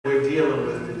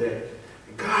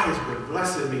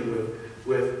blessing me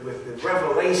with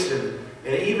revelation.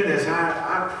 And even as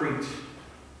I preach,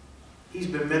 he's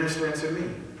been ministering to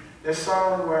me. That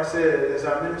song where I said, as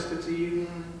I minister to you,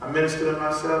 I minister to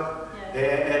myself.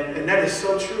 And that is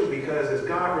so true, because as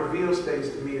God reveals things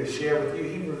to me to share with you,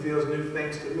 he reveals new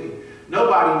things to me.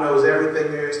 Nobody knows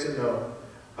everything there is to know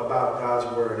about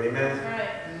God's word. Amen?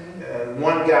 Right.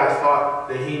 One guy thought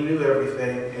that he knew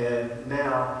everything, and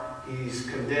now he's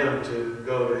condemned to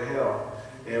go to hell,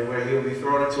 and where he'll be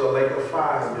thrown into a lake of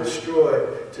fire and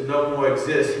destroyed to no more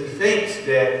exist. He thinks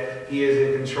that he is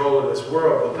in control of this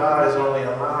world, but God is only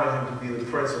allowing him to be the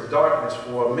prince of darkness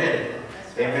for a minute.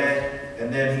 Amen?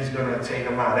 And then he's going to take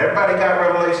them out. Everybody got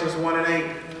Revelations 1 and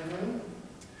 8?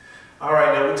 All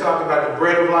right, now we talk about the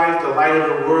bread of life, the light of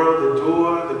the world, the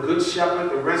door, the good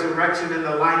shepherd, the resurrection and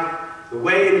the life, the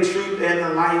way, the truth, and the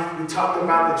life. We talked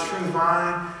about the true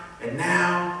vine. And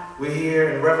now we're here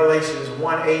in Revelations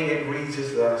 1:8. It reads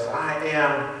as thus: I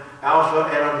am Alpha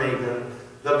and Omega,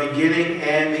 the beginning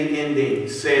and the ending,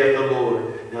 saith the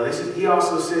Lord. Now he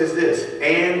also says this: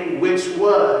 and which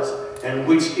was and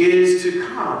which is to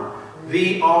come,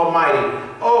 the Almighty.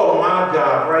 Oh my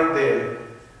God, right there.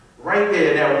 Right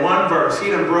there, in that one verse,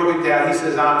 he done broke it down. He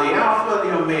says, I'm the Alpha and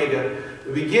the Omega,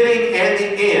 the beginning and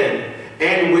the end,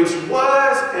 and which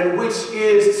was and which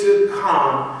is to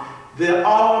come, the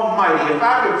Almighty. If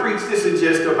I could preach this in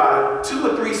just about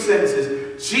 2 or 3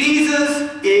 sentences,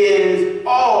 Jesus is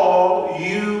all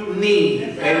you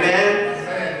need. Amen?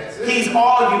 He's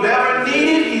all you've ever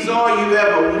needed. He's all you've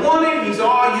ever wanted. He's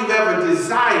all you've ever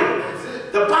desired.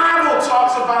 The Bible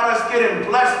talks about us getting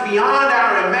blessed beyond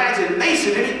our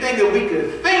imagination, anything that we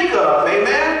could think of,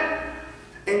 amen?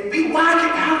 And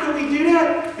how can we do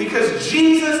that? Because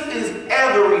Jesus is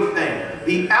everything,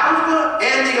 the Alpha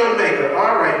and the Omega.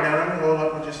 All right, now let me hold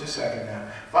up for just a second now.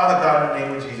 Father God, in the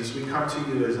name of Jesus, we come to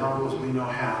you as humble as we know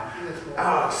how.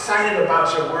 Excited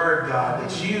about your word, God,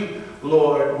 that you,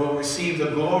 Lord, will receive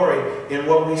the glory in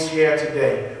what we share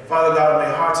today. Father God,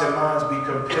 may hearts and minds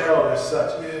be compelled as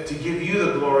such to give you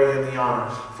the glory and the honor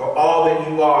for all that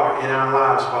you are in our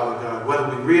lives, Father God, whether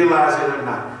we realize it or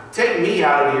not. Take me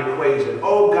out of the equation.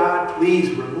 Oh God, please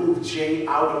remove Jay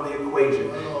out of the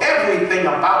equation. Everything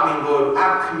about me, Lord,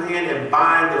 I command and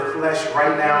bind the flesh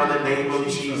right now in the name of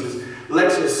Jesus.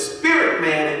 Let your spirit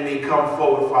man in me come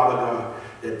forward, Father God,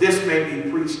 that this may be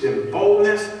preached in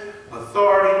boldness,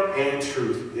 authority, and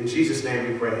truth. In Jesus'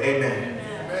 name we pray. Amen.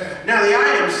 Now, the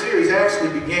I Am series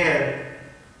actually began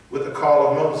with the call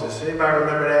of Moses. Anybody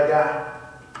remember that guy?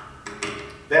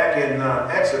 Back in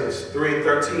Exodus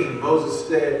 3:13, Moses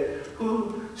said,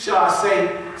 who shall I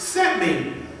say sent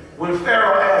me? When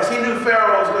Pharaoh asked, he knew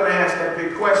Pharaoh was going to ask that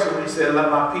big question when he said,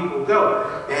 let my people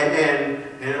go. And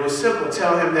it was simple.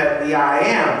 Tell him that the I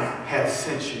Am has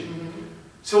sent you.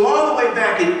 So all the way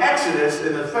back in Exodus,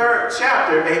 in the 3rd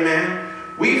chapter, amen,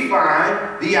 we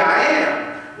find the I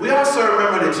Am. We also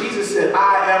remember that Jesus said,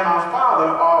 I and my Father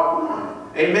are one.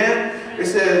 Amen? It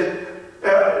says,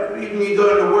 when you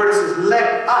go to the word, it says,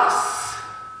 let us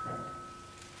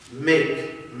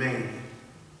make man.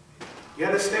 You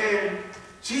understand?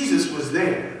 Jesus was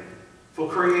there for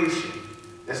creation.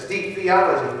 That's deep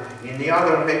theology. And y'all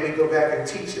going to make me go back and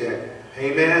teach that.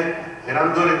 Amen? And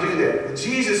I'm going to do that. But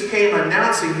Jesus came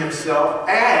announcing himself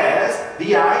as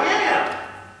the I Am.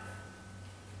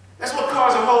 That's what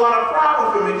caused a whole lot of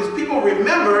problem for me, because people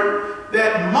remember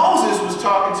that Moses was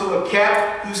talking to a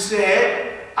cat who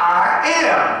said, I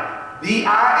am, the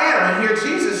I am. And here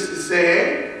Jesus is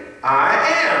saying, I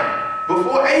am.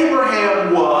 Before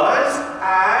Abraham was,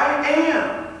 I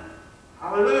am.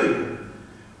 Hallelujah.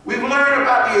 We've learned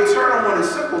about the eternal one in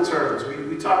simple terms.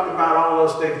 We talked about all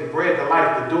those things, the bread, the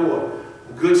life, the door,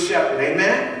 the good shepherd.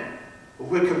 Amen? But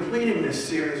we're completing this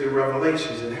series of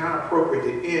revelations, and how appropriate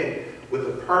to end with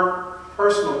a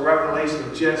personal revelation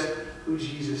of just who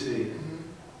Jesus is.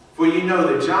 For you know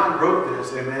that John wrote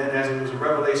this, amen, as it was a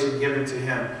revelation given to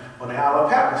him on the Isle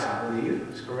of Patmos, I believe.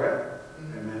 Is correct?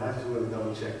 Amen. I just wasn't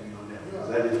double checking on that, because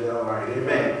I just all right.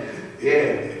 Amen.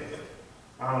 Yeah.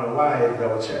 I don't know why I had to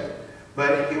double check.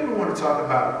 But here we want to talk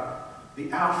about the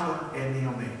Alpha and the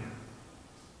Omega.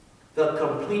 The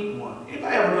complete one.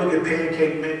 Anybody ever go get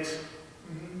pancake mix?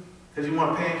 Because you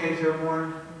want pancakes every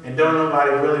morning? And don't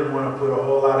nobody really want to put a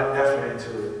whole lot of effort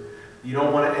into it. You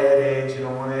don't want to add eggs, you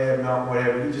don't want to add milk,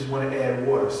 whatever. You just want to add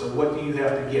water. So what do you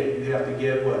have to get? You have to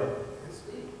get what?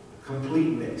 A complete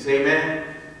mix.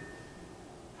 Amen?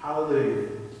 Hallelujah.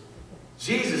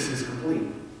 Jesus is complete.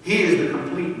 He is the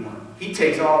complete one. He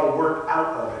takes all the work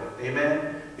out of it.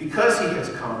 Amen? Because he has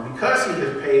come, because he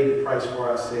has paid the price for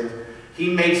our sins, he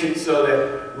makes it so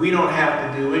that we don't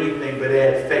have to do anything but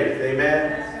add faith. Amen?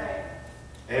 That's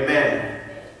right. Amen.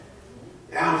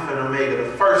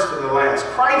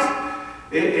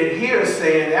 And here it's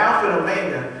saying Alpha and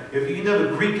Omega. If you know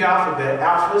the Greek alphabet,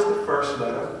 Alpha is the first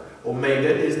letter,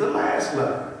 Omega is the last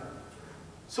letter.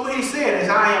 So what he's saying is,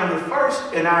 I am the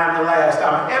first and I am the last.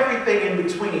 I'm everything in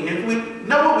between. If we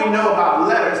know what we know about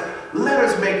letters,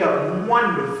 letters make up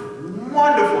wonderful,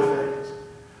 wonderful things.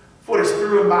 For it's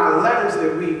through and by letters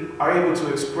that we are able to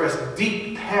express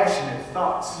deep, passionate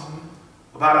thoughts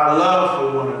about our love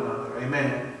for one another.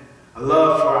 Amen. A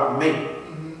love for our mate.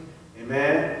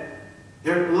 Amen.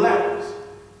 They're letters.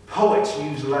 Poets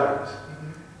use letters.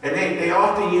 And they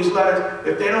often use letters.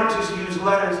 If they don't just use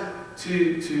letters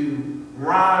to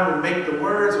rhyme and make the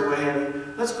words or what have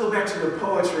you, let's go back to the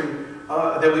poetry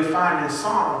that we find in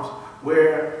Psalms,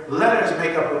 where letters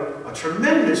make up a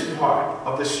tremendous part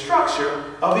of the structure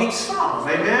of each psalm.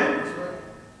 Amen?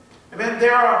 Amen.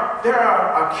 There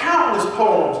are countless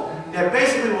poems that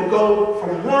basically will go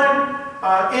from one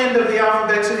end of the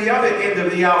alphabet to the other end of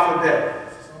the alphabet.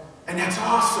 And that's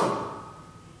awesome.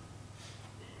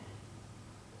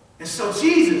 And so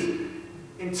Jesus,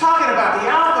 in talking about the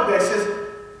alphabet, says,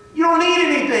 you don't need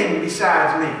anything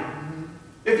besides me.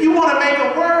 If you want to make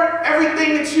a word,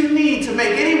 everything that you need to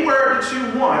make any word that you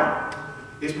want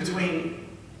is between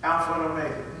Alpha and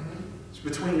Omega. It's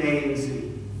between A and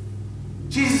Z.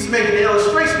 Jesus is making an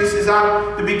illustration. He says,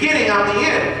 I'm the beginning, I'm the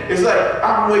end. It's like,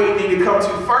 I'm where you need to come to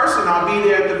first, and I'll be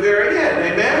there at the very end.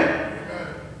 Amen?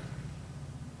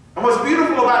 And what's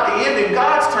beautiful about the end in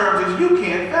God's terms is you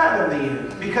can't fathom the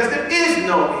end, because there is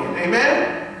no end.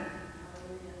 Amen?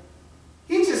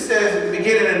 He just says at the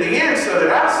beginning and the end so that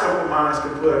our simple minds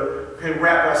can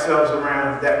wrap ourselves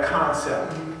around that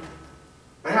concept.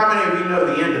 But how many of you know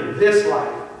the end of this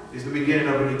life is the beginning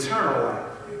of an eternal life?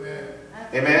 Amen.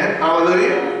 Amen?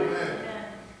 Hallelujah? Amen.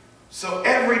 So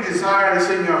every desire that's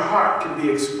in your heart can be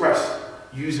expressed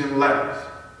using letters.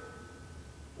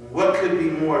 What could be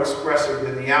more expressive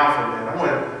than the alphabet? I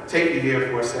want to take you here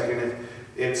for a second.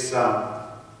 It's the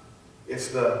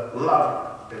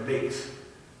love that makes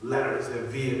letters their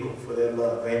vehicle for their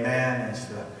love. Amen. As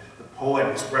the poet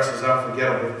expresses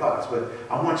unforgettable thoughts. But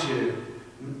I want you to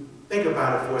think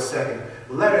about it for a second.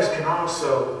 Letters can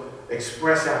also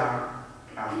express our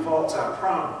faults, our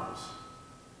problems,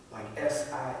 like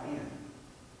S-I-N.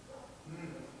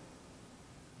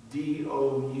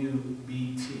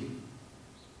 D-O-U-B-T.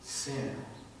 Sin.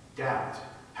 Doubt.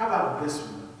 How about this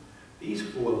one? These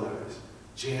four letters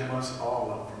jam us all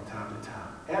up from time to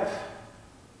time.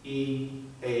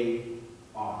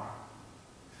 F-E-A-R.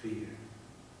 Fear.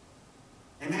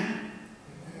 Amen?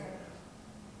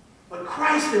 But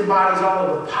Christ embodies all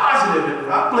of the positive and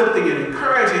uplifting and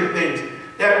encouraging things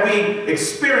that we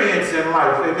experience in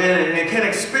life. Amen? And can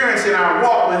experience in our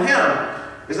walk with Him.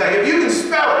 It's like, if you can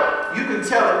spell it, you can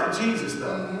tell it to Jesus,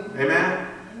 though. Amen?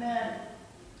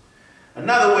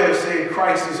 Another way of saying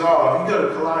Christ is all. If you go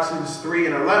to Colossians 3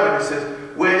 and 11, it says,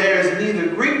 where there is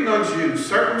neither Greek nor Jew,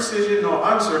 circumcision nor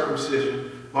uncircumcision,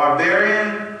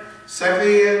 barbarian,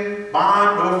 Scythian,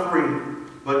 bond nor free,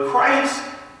 but Christ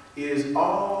is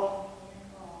all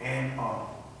and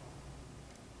all.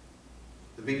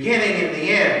 The beginning and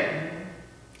the end.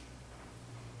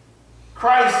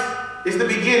 Christ is the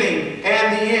beginning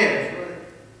and the end.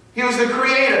 He was the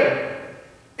creator,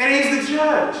 and He's the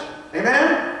judge.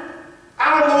 Amen?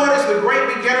 Our Lord is the great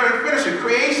beginner and finisher.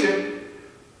 Creation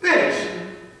finished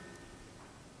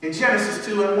in Genesis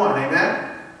 2 and 1.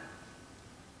 Amen?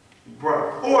 He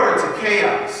brought order to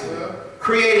chaos.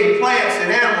 Creating plants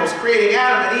and animals, creating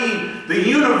Adam and Eve, the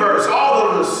universe, all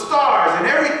of the stars and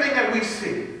everything that we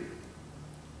see.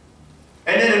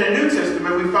 And then in the New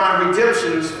Testament we find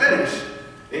redemption is finished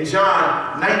in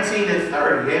John 19 and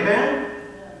 30. Amen?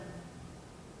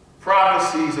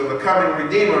 Prophecies of a coming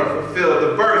Redeemer are fulfilled.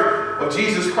 The birth of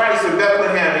Jesus Christ in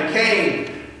Bethlehem, He came.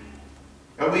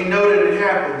 And we know that it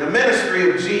happened. The ministry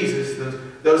of Jesus,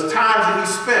 those times that He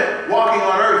spent walking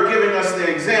on earth, giving us the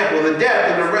example, the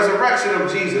death and the resurrection of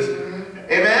Jesus.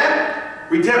 Amen?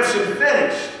 Redemption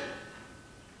finished.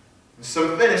 And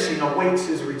some finishing awaits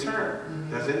His return,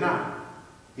 does it not?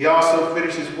 He also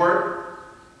finishes work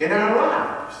in our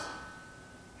lives.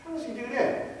 How does He do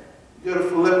that? You go to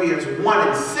Philippians 1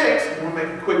 and 6. I want to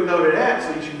make a quick note of that so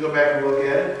you can go back and look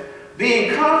at it.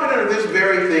 Being confident of this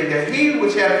very thing, that He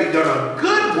which hath begun a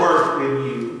good work in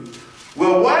you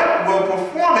will what? Will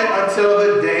perform it until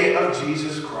the day of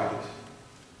Jesus Christ.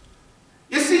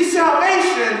 You see,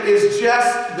 salvation is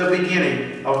just the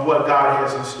beginning of what God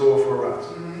has in store for us.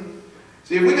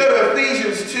 See, if we go to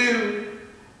Ephesians 2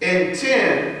 and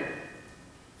 10,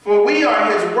 for we are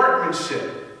His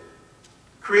workmanship,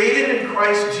 created in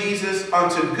Christ Jesus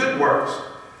unto good works,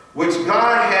 which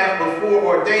God hath before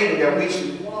ordained that we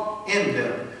should walk in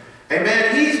them.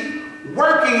 Amen. He's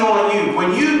working on you,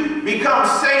 when you become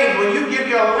saved, when you give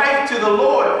your life to the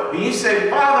Lord, and you say,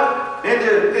 Father,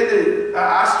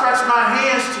 I stretch my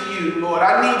hands to you, Lord.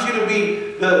 I need you to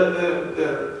be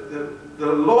the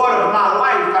Lord of my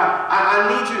life. I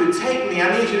need you to take me. I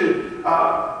need you to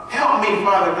help me,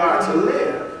 Father God, to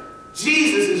live.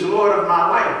 Jesus is Lord of my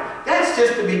life. That's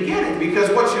just the beginning, because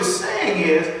what you're saying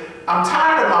is, I'm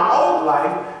tired of my old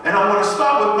life, and I want to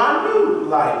start with my new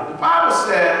life. The Bible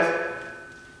says,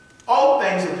 old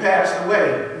things have passed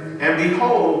away, and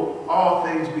behold, all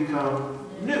things become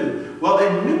new. Well,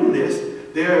 in newness,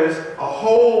 there's a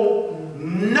whole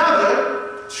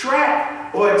nother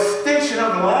track or extension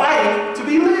of life to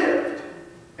be lived.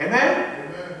 Amen?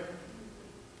 Amen.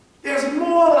 There's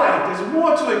more life. There's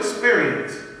more to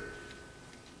experience.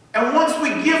 And once we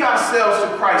give ourselves to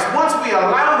Christ, once we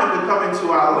allow him to come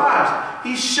into our lives,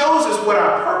 he shows us what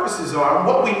our purposes are and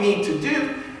what we need to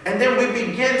do. And then we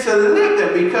begin to live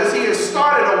them, because he has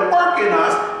started a work in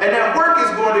us, and that work is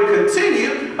going to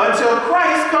continue until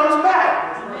Christ comes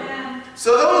back. Amen.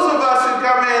 So those of us who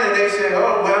come in and they say,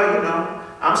 oh, well, you know,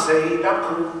 I'm saved, I'm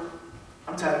cool,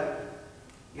 I'm tight,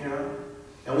 you know.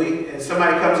 And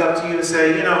somebody comes up to you and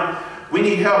say, you know, we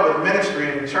need help with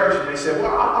ministry in the church. And they say,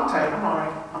 well, I'm tight, I'm all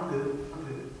right, I'm good.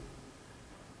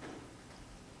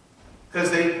 Because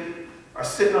they are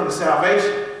sitting on the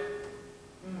salvation.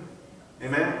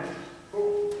 Amen.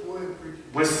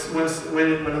 When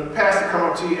the pastor come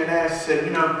up to you and said,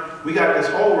 you know, we got this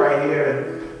hole right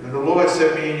here, and the Lord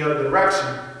sent me in your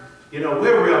direction. You know,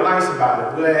 we're real nice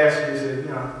about it. We'll ask you, say,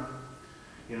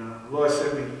 you know, the Lord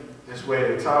sent me this way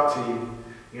to talk to you.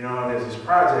 You know, and there's this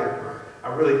project.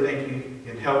 I really think you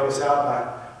can help us out by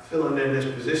filling in this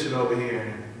position over here.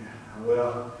 And,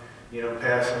 well, you know,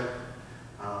 Pastor,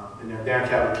 and they're down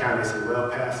Calvin County, they say,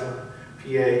 well, Pastor, PA,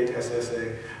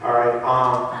 SSA. All right,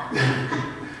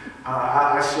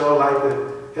 I sure like to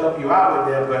help you out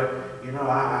with that, but, you know,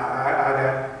 I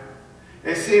got...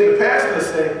 And see, the pastor will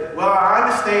say, well, I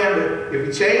understand, but if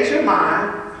you change your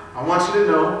mind, I want you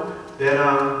to know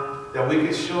that we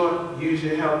can sure use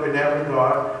your help in that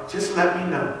regard. Just let me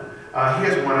know.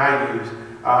 Here's one I use.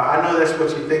 I know that's what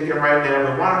you're thinking right now,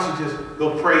 but why don't you just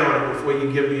go pray on it before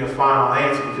you give me a final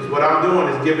answer? Because what I'm doing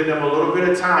is giving them a little bit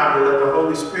of time to let the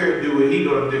Holy Spirit do what he's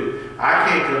going to do. I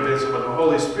can't convince them, but the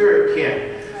Holy Spirit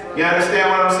can. You understand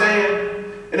what I'm saying?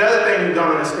 Another thing you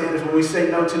don't understand is when we say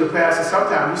no to the pastor,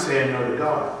 sometimes we're saying no to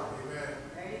God.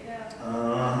 There you go.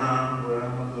 Well, I'm going to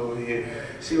go over here.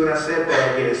 See what I said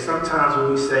back here? Sometimes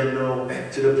when we say no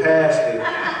to the pastor,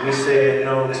 we say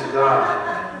no to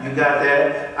God. You got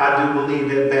that? I do believe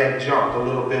that back jumped a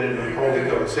little bit in the Holy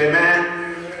Ghost.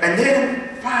 Amen? And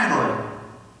then, finally,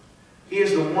 he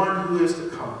is the one who is to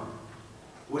come,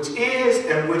 which is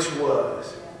and which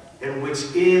was, and which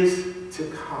is to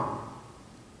come.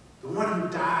 The one who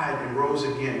died and rose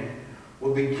again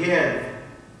will come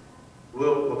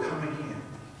again.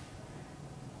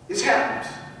 This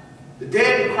happens. The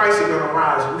dead in Christ are going to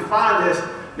rise. We find this.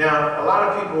 Now, a lot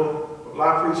of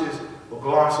preachers will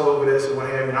gloss over this and what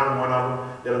have you, and I'm one of them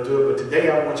that'll do it. But today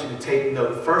I want you to take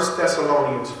note. 1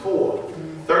 Thessalonians 4,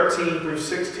 13 through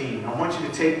 16. I want you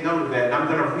to take note of that. And I'm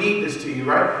going to read this to you,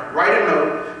 right? Write a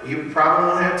note. You probably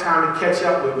won't have time to catch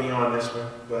up with me on this one,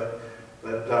 but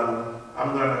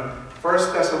I'm going to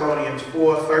 1 Thessalonians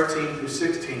 4, 13 through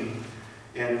 16.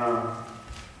 And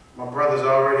my brother's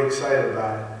already excited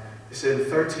about it. It said the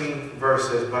 13th verse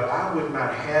says, but I would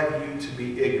not have you to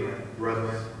be ignorant,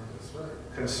 brethren,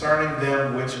 concerning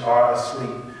them which are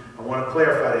asleep. I want to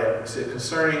clarify that. It said,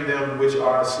 concerning them which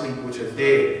are asleep, which are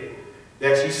dead,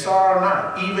 that ye sorrow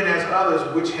not, even as others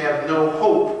which have no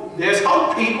hope. There's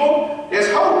hope, people. There's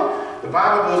hope. The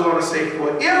Bible goes on to say,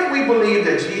 for if we believe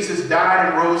that Jesus died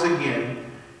and rose again,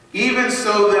 even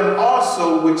so them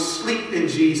also which sleep in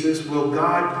Jesus will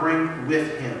God bring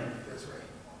with him. That's right.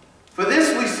 For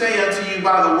this we say unto you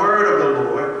by the word of the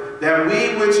Lord, that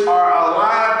we which are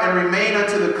alive and remain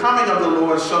unto the coming of the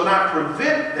Lord shall not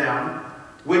prevent them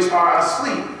which are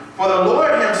asleep. For the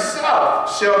Lord himself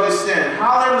shall descend.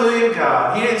 Hallelujah,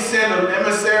 God. He didn't send an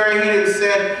emissary. He didn't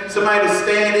send somebody to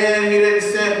stand in. He didn't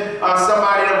send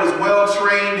somebody that was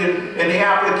well-trained in the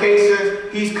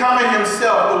applications. He's coming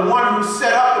himself, the one who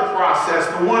set up the process,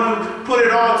 the one who put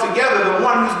it all together, the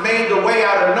one who's made the way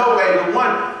out of no way, the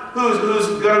one who's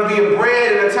going to be a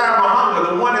bread in a time of hunger,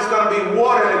 the one that's going to be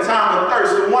water in a time of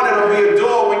thirst, the one that will be a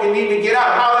door when you need to get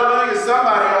out. Hallelujah.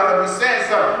 Somebody ought to be saying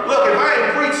something. Look, if I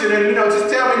ain't preaching, and just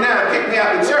tell me now and kick me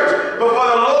out of the church. But for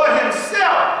the Lord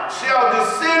himself shall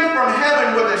descend from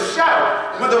heaven with a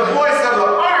shout, with the voice of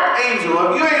the archangel.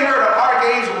 If you ain't heard of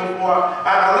archangel before,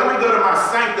 let me go to my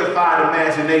sanctified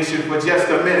imagination for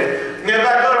just a minute. And if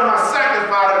I go to my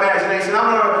saints, and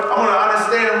I'm gonna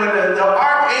understand when the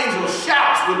archangel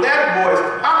shouts with that voice,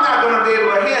 I'm not gonna be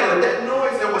able to handle it. That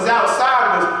noise that was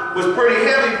outside was pretty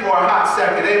heavy for a hot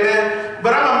second, amen?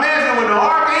 But I'm imagining when the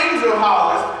archangel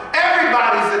hollers,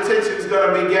 everybody's attention is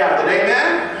gonna be gathered,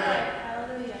 amen?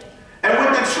 And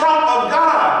with the trump of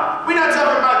God, we're not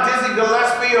talking about Dizzy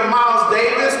Gillespie or Miles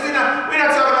Davis. We're not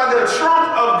talking about the trump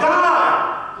of God.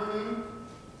 Mm-hmm.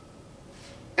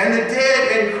 And the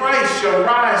dead in Christ shall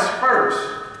rise first.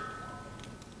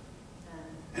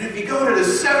 And if you go to the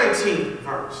 17th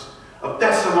verse of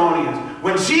Thessalonians,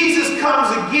 when Jesus comes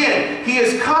again, he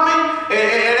is coming,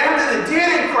 and after the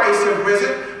dead in Christ have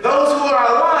risen, those who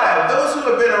are alive, those who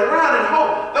have been around in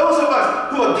hope, those of us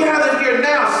who are gathered here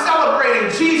now celebrating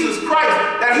Jesus Christ,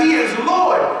 that he is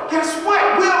Lord, guess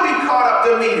what? We'll be caught up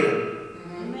to meet him.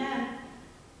 Amen.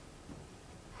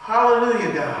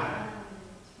 Hallelujah, God.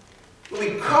 We'll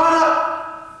be caught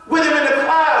up with him in the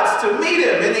clouds to meet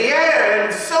him in the air,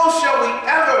 and so shall we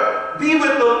ever be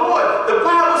with the Lord. The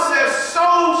Bible says,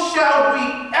 so shall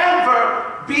we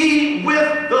ever be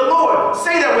with the Lord.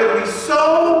 Say that with me.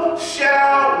 So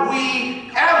shall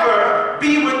we ever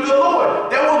be with the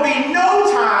Lord. There will be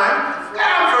no time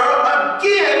ever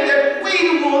again that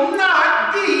we will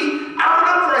not be out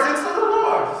of the presence of the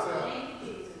Lord.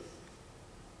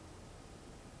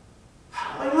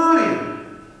 Hallelujah.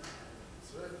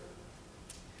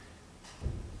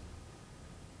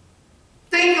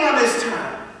 Think on this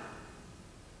time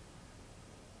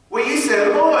where you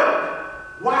said, Lord,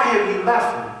 why have you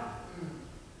left me?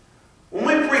 When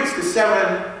we preach the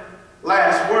 7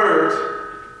 last words,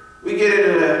 we get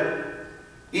into the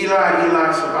Eli,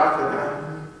 Eli,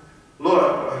 sabachthani.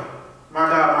 Lord, my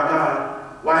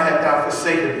God, why hast thou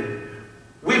forsaken me?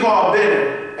 We've all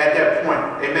been at that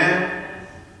point, amen?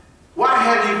 Why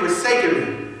have you forsaken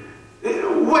me?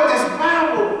 What this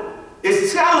Bible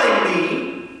is telling me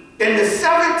in the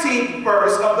 17th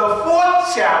verse of the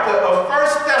 4th chapter of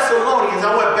 1 Thessalonians,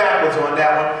 I went backwards on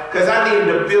that one because I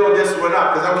needed to build this one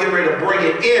up because I'm getting ready to bring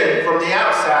it in from the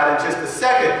outside in just a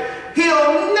second.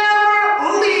 He'll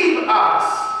never leave us.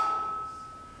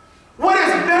 What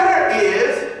is better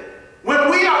is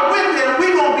when we are with him,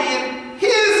 we're going to be in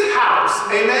his house.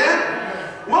 Amen?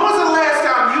 When was the last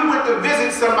time you went to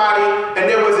visit somebody and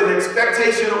there was an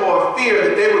expectation or a fear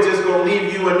that they were just going to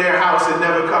leave you in their house and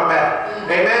never come back?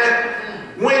 Amen?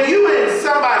 When you're in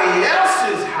somebody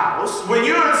else's house, when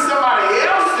you're in somebody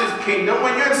else's kingdom,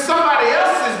 when you're in somebody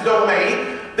else's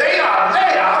domain, they are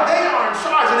there, they are in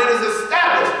charge, and it is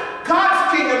established.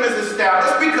 God's kingdom is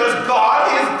established because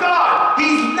God is God.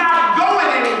 He's not going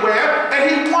anywhere, and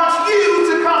he wants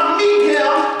you to come meet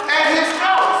him at his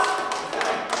house.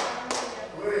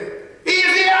 He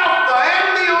is the Alpha and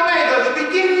the Omega, the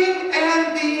beginning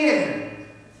and the end.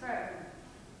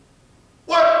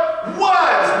 What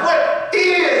was, what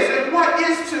is, and what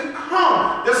is to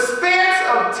come. The spans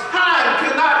of time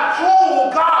cannot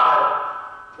hold God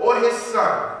or his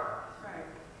Son.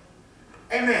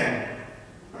 Amen.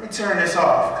 Let me turn this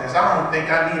off because I don't think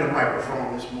I need a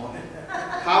microphone this morning.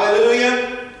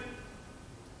 Hallelujah.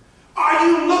 Are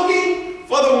you looking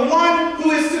for the one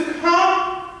who is to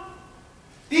come?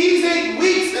 These 8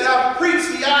 weeks that I've preached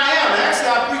the I am, actually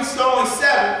I preached only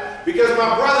 7 because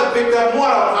my brother picked up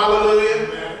one of them.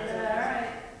 Hallelujah.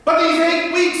 But these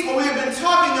 8 weeks where we've been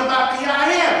talking about the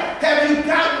I am, have you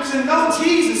gotten to know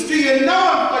Jesus? Do you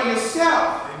know him for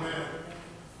yourself? Amen.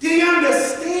 Do you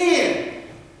understand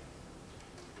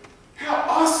how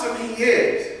awesome he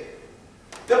is?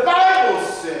 The Bible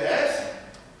says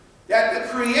that the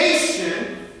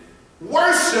creation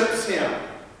worships him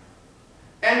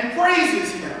and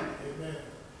praises him. Amen.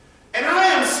 And I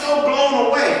am so blown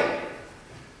away.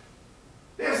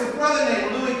 There's a brother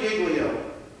named Louis Giglio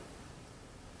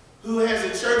who has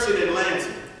a church in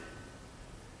Atlanta,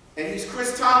 and he's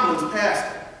Chris Tomlin's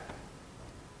pastor.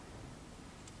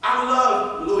 I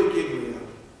love Louis Giglio.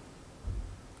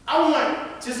 I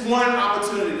want just one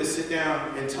opportunity to sit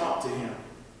down and talk to him.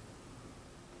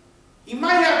 He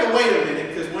might have to wait a minute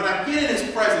because when I get in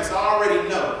his presence, I already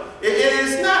know. It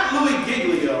is not Louis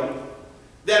Giglio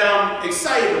that I'm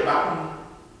excited about.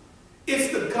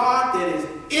 It's the God that is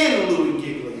in Louis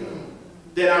Giglio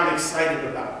that I'm excited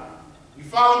about. You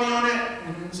follow me on that?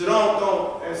 Mm-hmm. So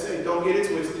don't get it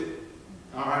twisted.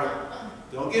 All right?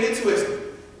 Don't get it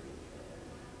twisted.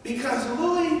 Because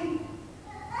Louis,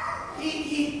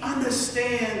 he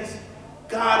understands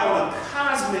God on a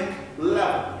cosmic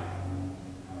level.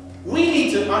 We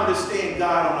need to understand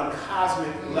God on a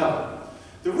cosmic level.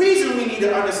 The reason we need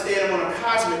to understand him on a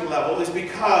cosmic level is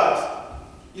because,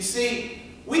 you see,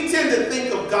 we tend to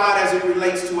think of God as it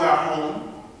relates to our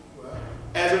home,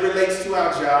 as it relates to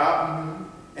our job,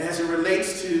 as it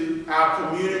relates to our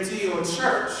community or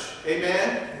church.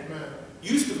 Amen? Amen.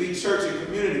 Used to be church and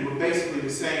community were basically the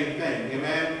same thing.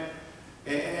 Amen?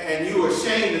 And you were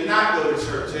ashamed to not go to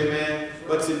church. Amen?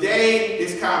 But today,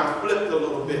 it's kind of flipped a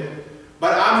little bit.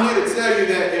 But I'm here to tell you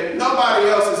that if nobody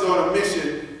else is on a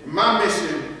mission, my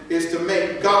mission is to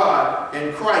make God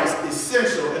and Christ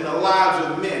essential in the lives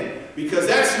of men. Because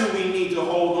that's who we need to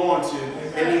hold on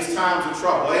to in these times of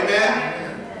trouble. Amen?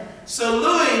 So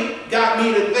Louis got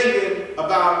me to thinking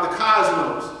about the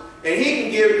cosmos. And he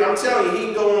can give, I'm telling you, he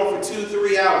can go on for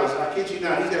 2-3 hours. I kid you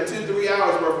not. He's got 2-3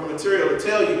 hours worth of material to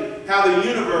tell you how the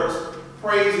universe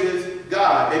praises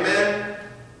God. Amen?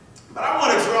 But I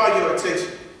want to draw your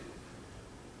attention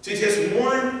to just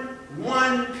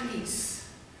one piece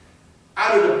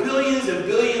out of the billions and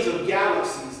billions of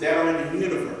galaxies that are in the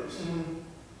universe. Mm-hmm.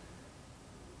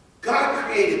 God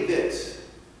created this.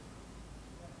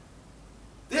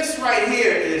 This right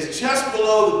here is just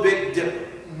below the Big Dipper.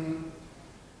 Mm-hmm.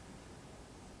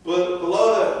 But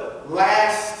below the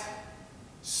last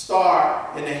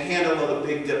star in the handle of the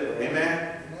Big Dipper.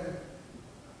 Amen? Amen.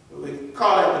 We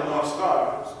call that the North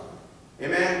Star.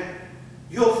 Amen?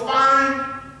 You'll find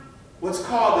what's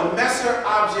called the Messer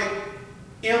object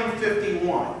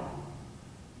M51,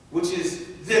 which is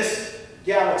this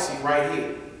galaxy right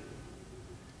here.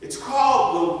 It's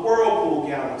called the Whirlpool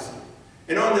Galaxy.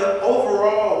 And on the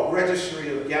overall registry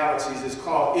of galaxies, it's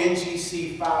called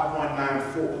NGC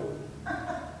 5194.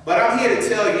 But I'm here to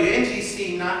tell you,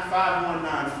 NGC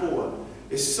 5194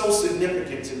 is so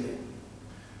significant to me.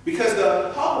 Because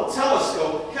the Hubble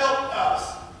telescope helped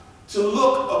us to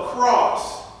look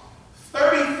across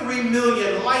 33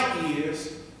 million light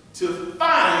years to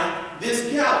find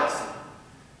this galaxy.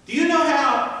 Do you know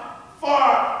how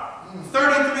far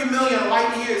 33 million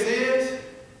light years is?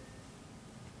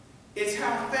 It's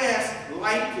how fast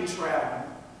light can travel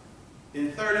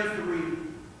in 33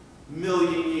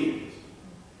 million years.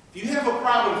 If you have a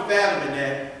problem fathoming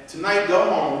that, tonight go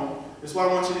home. That's what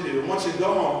I want you to do. I want you to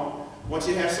go home. I want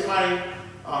you to have somebody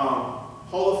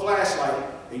hold a flashlight,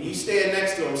 and you stand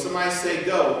next to them. Somebody say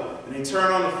go, and they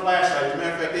turn on the flashlight. As a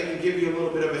matter of fact, they can give you a little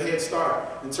bit of a head start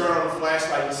and turn on the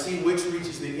flashlight and see which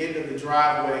reaches the end of the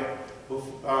driveway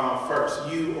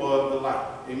first, you or the light.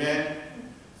 Amen?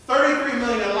 33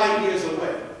 million light years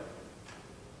away.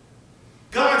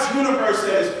 God's universe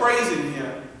that is praising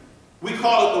him, we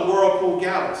call it the Whirlpool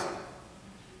Galaxy.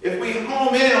 If we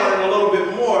home in on it a little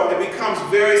bit more, it becomes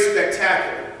very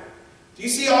spectacular. Do you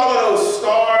see all of those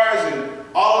stars and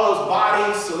all of those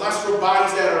bodies, celestial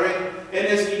bodies that are in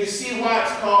this? You can see why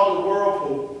it's called the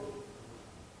Whirlpool.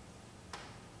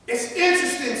 It's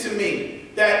interesting to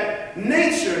me that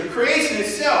nature, creation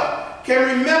itself,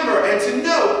 can remember and to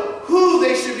know who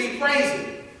they should be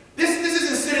praising. This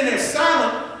isn't sitting there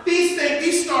silent.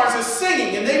 These stars are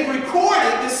singing, and they've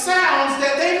recorded the sounds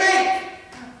that they make.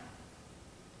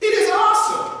 It is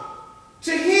awesome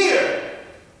to hear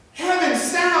heaven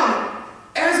sound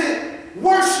as it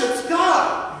worships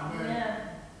God. Amen.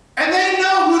 And they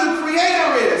know who the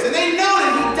Creator is, and they know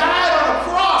that he died on a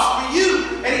cross for you,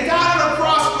 and he died on a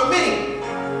cross for me.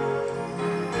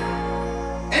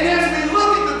 And as we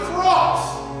look at the cross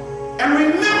and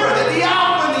remember that the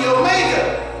Alpha and the Omega,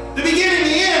 the beginning and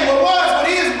the end, what was, what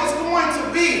is, what's going to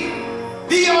be,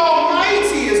 the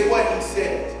Almighty is what he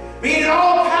says, meaning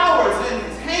all power is in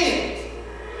his hands.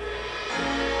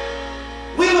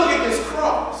 We look at this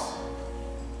cross,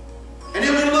 and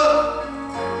then we look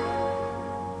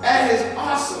at his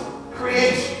awesome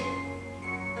creation.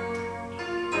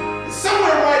 And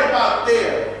somewhere right about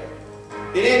there,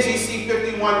 in NGC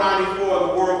 5194,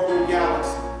 the Whirlpool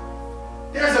Galaxy,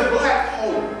 there's a black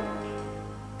hole.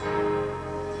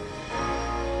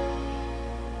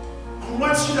 I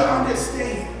want you to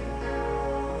understand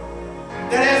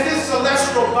that as this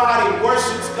celestial body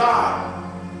worships God,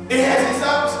 it has its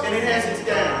ups and it has its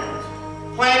downs.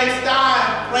 Planets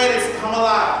die, planets come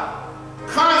alive.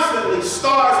 Constantly,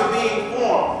 stars are being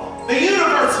formed. The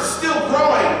universe is still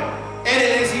growing and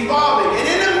it is evolving. And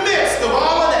in the midst of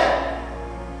all of that,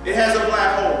 it has a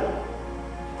black hole.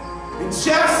 And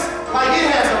just like it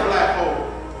has a black hole,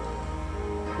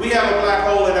 we have a black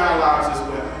hole in our lives as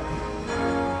well.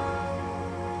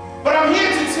 But I'm here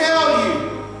to tell you,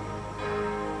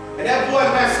 and that boy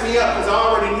messed me up because I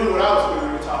already knew what I was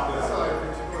going to talk about.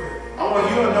 I want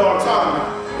you to know what I'm talking about.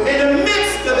 In the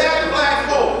midst of that black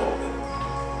hole,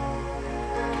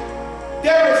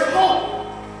 there is hope.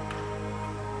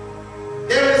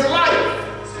 There is life.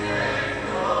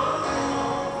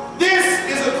 This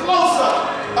is a close-up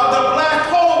of the black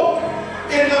hole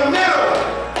in the middle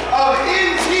of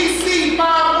NGC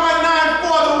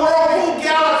 5194, the Whirlpool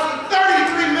Galaxy,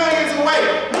 33 million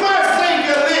away.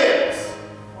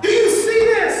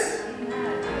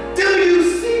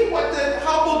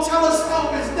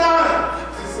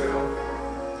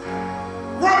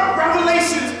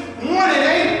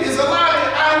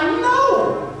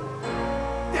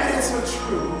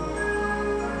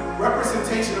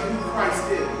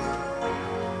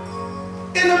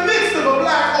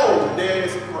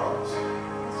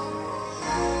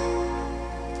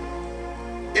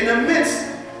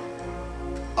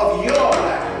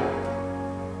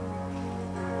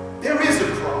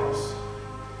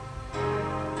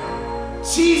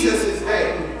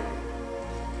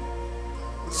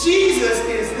 Jesus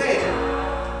is there.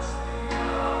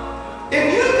 If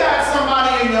you got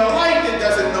somebody in your life that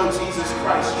doesn't know Jesus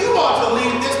Christ, you ought to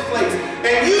leave this place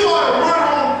and you ought to run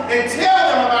home and tell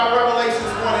them about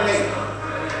Revelations 1 and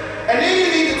 8. And then you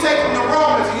need to take them to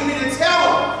Romans and you need to tell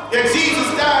them that Jesus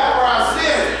died for our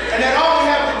sins and that all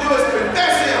we have to do is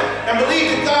confess him and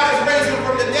believe that God has raised him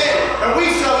from the dead and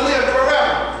we shall live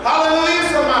forever. Hallelujah,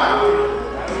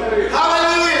 somebody.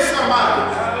 Hallelujah, somebody.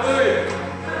 Hallelujah.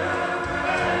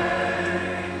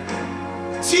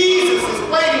 Jesus is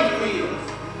waiting for you.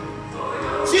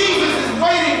 Jesus is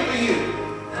waiting for you.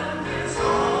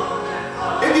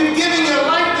 If you're giving your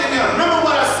life to him, remember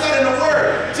what I said in the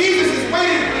word. Jesus is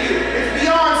waiting for you. It's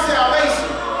beyond salvation.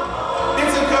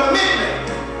 It's a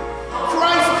commitment.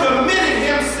 Christ committed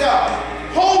himself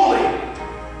wholly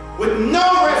with no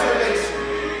reservation.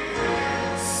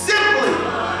 Simply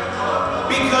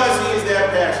because he is their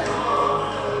pastor.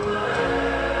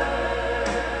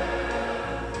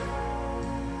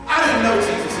 I didn't know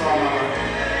Jesus all my life.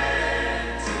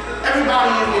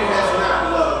 Everybody in here has not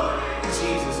loved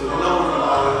Jesus or known him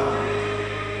all their life.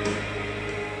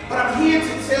 But I'm here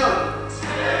to tell you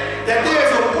that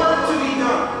there's a work to be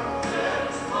done.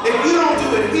 If you don't do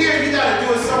it here, you got to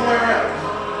do it somewhere else.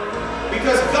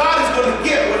 Because God is going to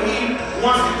get what he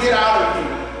wants to get out of you.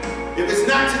 If it's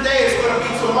not today, it's going to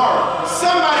be tomorrow.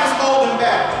 Somebody's holding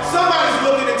back. Somebody's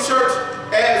looking at church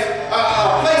as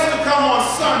a place to come on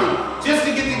Sunday just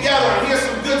to get together and hear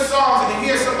some good songs and to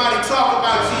hear somebody talk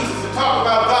about Jesus and talk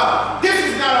about God. This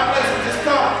is not a place to just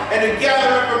come and to gather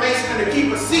information and to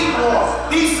keep a seat warm.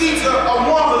 These seats are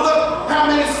warm, but look how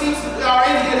many seats are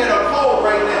in here that are cold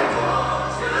right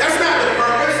now. That's not the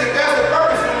purpose. If that's the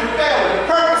purpose, then we're failing. The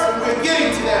purpose, and we're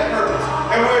getting to that purpose,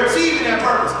 and we're achieving that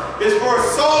purpose, is for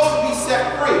souls to be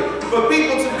set free, for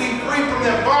people to be free from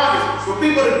their bondage, for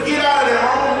people to get out of their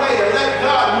own way and let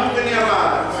God move in their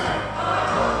lives.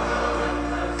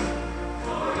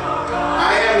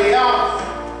 I am the Alpha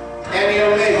and the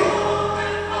Omega,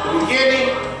 the beginning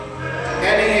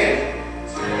and the end.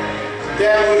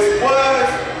 That which was,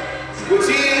 which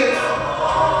is,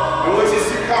 and which is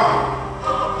to come,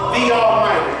 the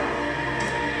Almighty.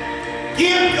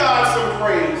 Give God some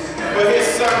praise for his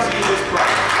Son, Jesus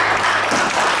Christ.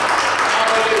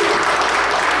 Hallelujah.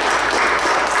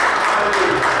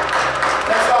 Hallelujah.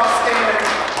 Let's all stand.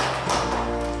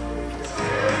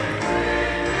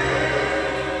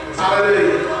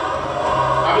 Hallelujah.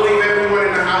 I believe everyone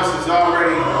in the house has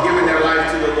already given their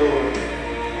life to the Lord.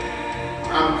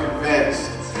 I'm convinced.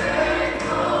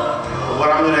 But what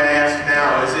I'm going to ask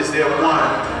now is there one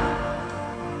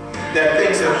that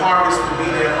thinks that Harvest will be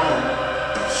their home,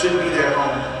 should be their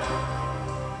home?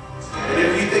 And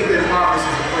if you think that Harvest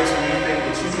is a place where you think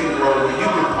that you can grow, where you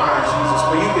can find Jesus,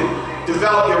 where you can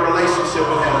develop your relationship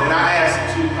with him, then I ask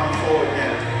that you come forward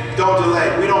now. Don't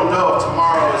delay. We don't know if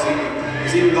tomorrow is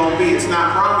even going to be. It's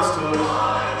not promised to us.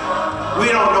 We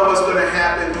don't know what's going to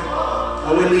happen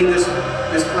when we leave this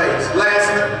place. Last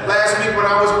week when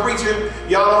I was preaching,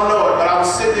 y'all don't know it, but I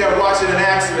was sitting there watching an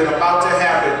accident about to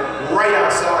happen right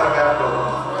outside of our door.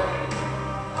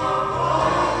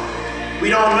 We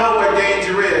don't know where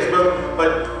danger is,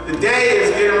 but the day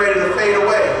is getting ready to fade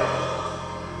away.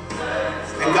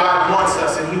 And God wants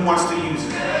us, and he wants to use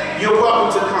it. You're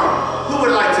welcome to come. Who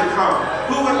would like to come?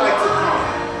 Who would like to come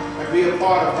and be a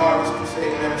part of Harvest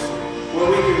Crusade Ministries,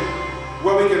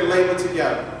 where we can labor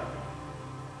together?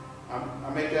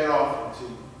 I make that offering to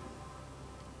you.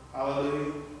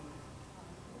 Hallelujah.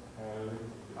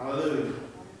 Hallelujah.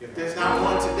 If there's not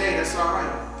one today, that's all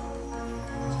right.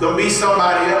 It's going to be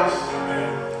somebody else.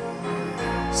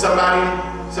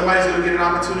 Somebody's going to get an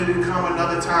opportunity to come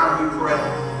another time, we pray.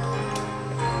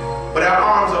 But our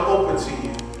arms are open to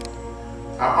you.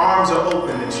 Our arms are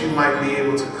open that you might be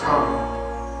able to come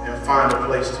and find a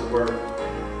place to work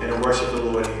and to worship the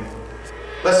Lord here.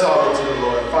 Let's all go to the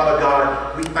Lord. Father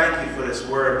God, we thank you for this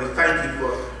word. We thank you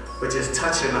for just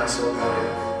touching us, oh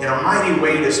God, in a mighty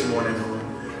way this morning, Lord.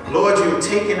 Lord, you've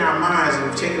taken our minds and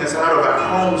you've taken us out of our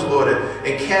homes, Lord,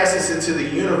 and cast us into the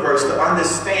universe to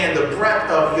understand the breadth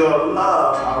of your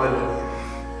love, hallelujah,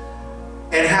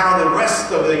 and how the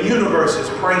rest of the universe is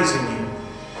praising you.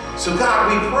 So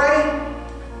God, we pray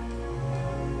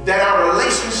that our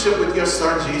relationship with your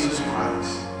Son, Jesus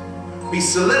Christ, be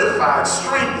solidified,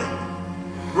 strengthened,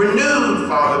 renewed,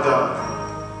 Father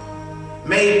God,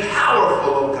 made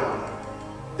powerful, oh God,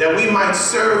 that we might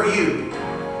serve you.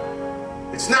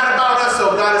 It's not about us,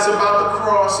 oh God, it's about the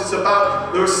cross. It's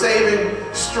about the saving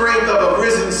strength of a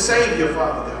risen Savior,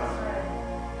 Father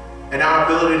God, and our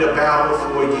ability to bow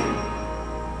before you.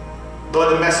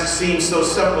 Lord, the message seems so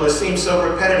simple, it seems so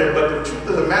repetitive, but the truth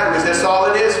of the matter is that's all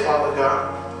it is, Father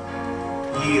God.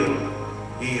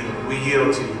 yield. We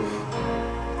yield to you.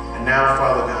 And now,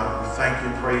 Father God, we thank you,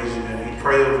 praise you, and we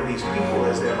pray over these people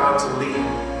as they're about to leave.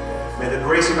 May the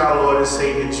grace of our Lord and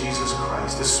Savior Jesus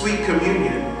Christ, the sweet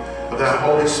communion of that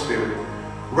Holy Spirit,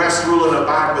 rest, rule, and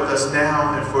abide with us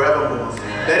now and forevermore.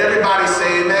 Let everybody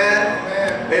say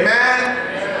amen. Amen. Amen.